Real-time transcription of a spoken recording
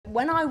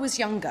When I was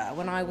younger,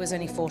 when I was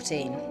only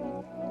 14,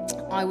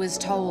 I was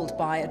told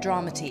by a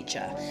drama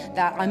teacher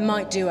that I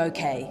might do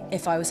okay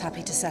if I was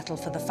happy to settle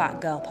for the fat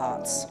girl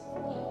parts.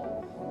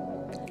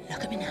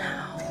 Look at me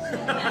now.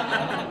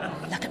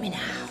 Look at me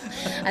now.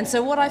 And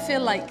so what I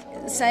feel like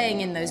saying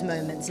in those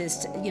moments is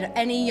to,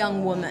 any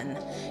young woman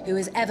who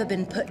has ever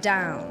been put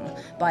down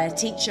by a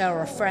teacher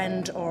or a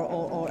friend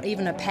or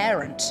even a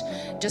parent,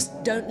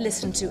 just don't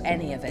listen to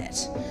any of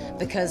it,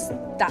 because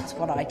that's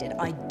what I did.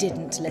 I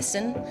didn't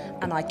listen,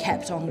 and I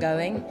kept on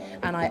going,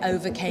 and I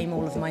overcame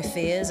all of my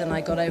fears, and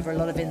I got over a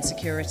lot of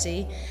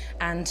insecurity,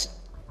 and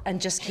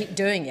just keep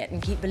doing it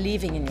and keep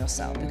believing in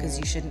yourself, because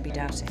you shouldn't be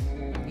doubting.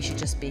 You should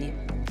just be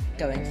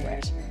going for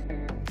it.